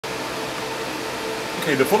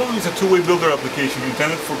Okay, the following is a two-way builder application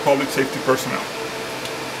intended for public safety personnel.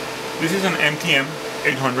 This is an MTM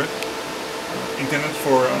 800 intended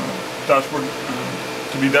for dashboard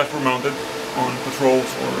to be dashboard mounted on patrols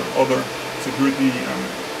or other security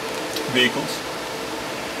vehicles.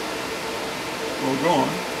 We'll go on,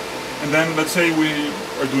 and then let's say we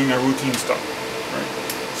are doing a routine stuff, right?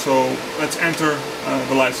 So let's enter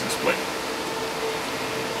the license plate.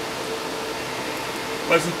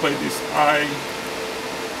 License plate is ITG.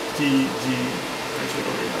 I should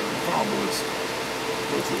already have it found, but let's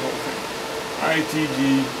go through the whole thing. ITG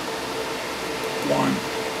 1,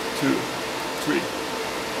 2, 3.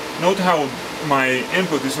 Note how my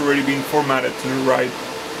input is already being formatted to the right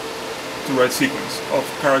sequence of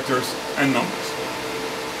characters and numbers.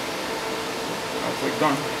 I'll click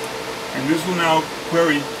done, and this will now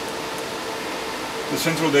query the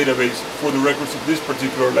central database for the records of this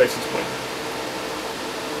particular license plate.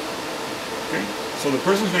 Okay, so the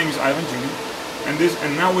person's name is Ivan Jr. and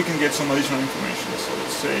now we can get some additional information. So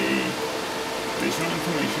let's say additional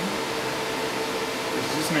information. This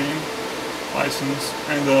is his name, license,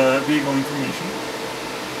 and vehicle information.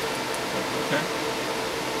 Okay.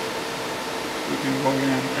 We can go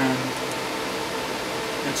in and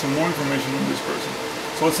get some more information on this person.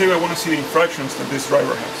 So let's say I want to see the infractions that this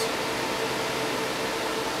driver has.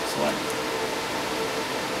 Select.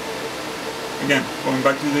 Again, going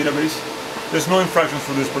back to the database, there's no infractions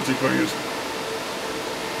for this particular user.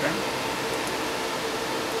 Okay.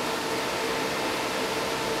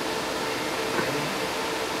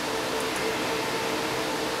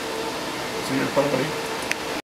 See your